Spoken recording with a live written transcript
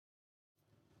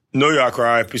Know Your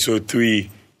Accra, episode 3.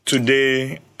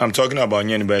 Today, I'm talking about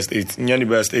Nyaniba Estate.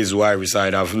 Nyaniba Estate is where I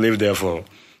reside. I've lived there for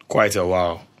quite a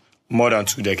while. More than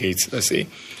 2 decades, let's say.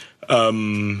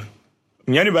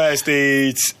 Nyaniba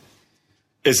Estate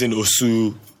is in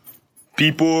Osu.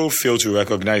 People fail to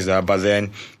recognize that, but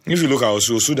then, if you look at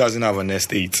Osu, Osu doesn't have an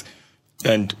estate.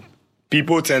 And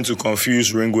people tend to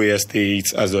confuse Ringway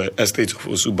Estate as the estate of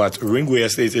Osu, but Ringway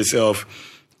Estate itself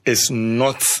is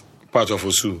not part of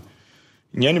Osu.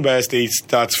 Nyaniba Estate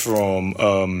starts from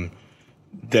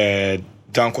the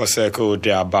Dankwa Circle,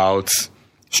 thereabouts,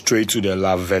 straight to the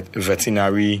La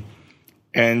Veterinary,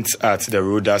 ends at the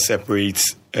road that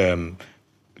separates the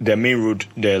main road,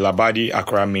 the Labadi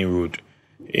Accra main road.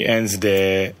 It ends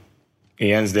there,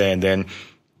 and then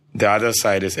the other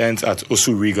side ends at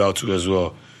Osu Regal too as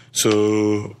well.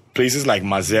 So places like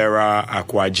Mazera,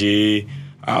 Akwaje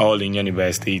are all in Nyaniba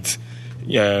Estate.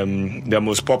 The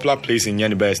most popular place in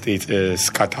Nyaniba Estate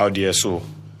is Katao DSO.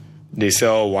 They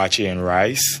sell wache and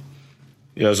rice.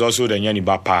 There's also the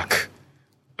Nyaniba Park.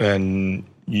 And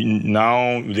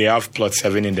now they have Plot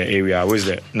 7 in the area, which is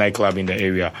the nightclub in the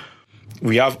area.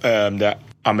 We have the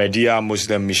Ahmadiyya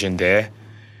Muslim Mission there.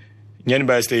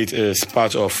 Nyaniba Estate is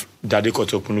part of Dade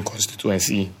Kotopunu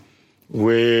constituency,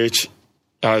 which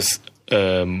has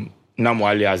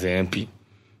Namwali as the MP.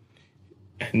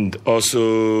 And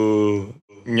also,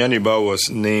 Nyaniba was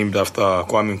named after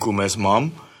Kwame Nkrumah's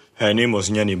mom. Her name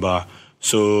was Nyaniba.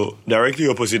 So, directly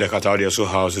opposite the Katao DSO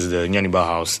house is the Nyaniba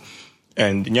house.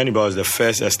 And Nyaniba was the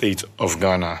first estate of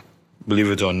Ghana,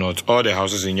 believe it or not. All the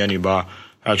houses in Nyaniba,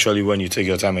 actually, when you take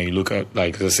your time and you look at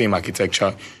like the same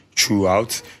architecture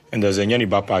throughout. And there's a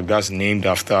Nyaniba Park that's named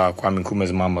after Kwame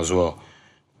Nkrumah's mom as well,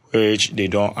 which they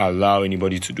don't allow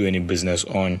anybody to do any business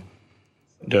on.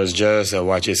 There's just a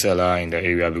wache seller in the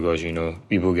area because,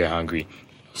 people get hungry.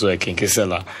 So a kinky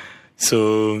seller.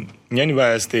 So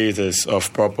Nyaniba Estate is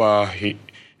of proper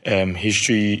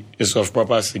history, is of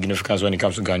proper significance when it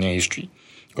comes to Ghanaian history.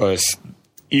 Because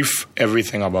if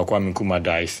everything about Kwame Nkrumah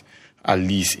dies, at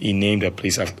least he named the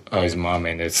place after his mom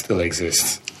and it still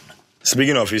exists.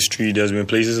 Speaking of history, there's been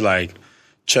places like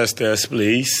Chester's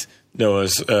Place. There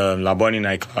was Laboni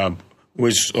nightclub,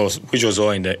 which was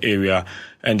all in the area.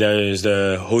 And there is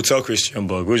the Hotel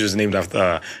Christianborg, which was named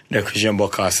after the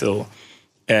Christianborg Castle.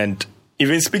 And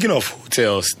even speaking of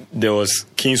hotels, there was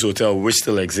King's Hotel, which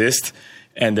still exists.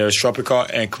 And there's Tropical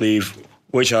Enclave,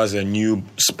 which has a new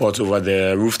spot over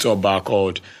the rooftop bar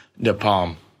called The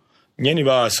Palm.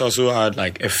 Nyaniba has also had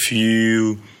like a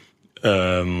few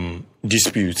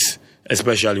disputes,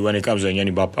 especially when it comes to the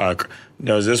Nyaniba Park.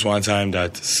 There was this one time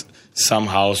that some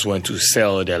house went to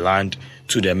sell the land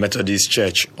to the Methodist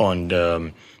Church on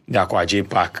the Akwaje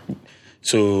Park.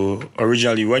 So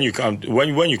originally, when you come to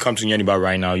Nyaniba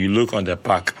right now, you look on the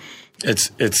park.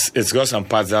 It's got some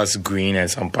parts that's green and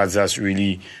some parts that's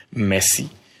really messy.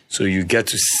 So you get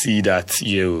to see that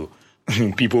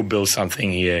people built something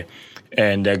here.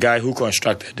 And the guy who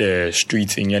constructed the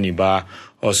streets in Nyaniba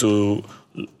also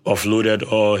offloaded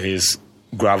all his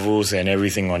gravels and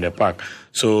everything on the park.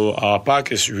 So our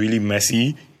park is really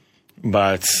messy,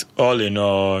 but all in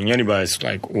all, Nyaniba is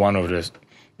like one of the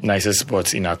nicest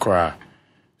spots in Accra.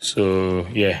 So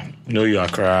yeah, Know Your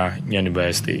Accra, Nyaniba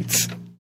Estates.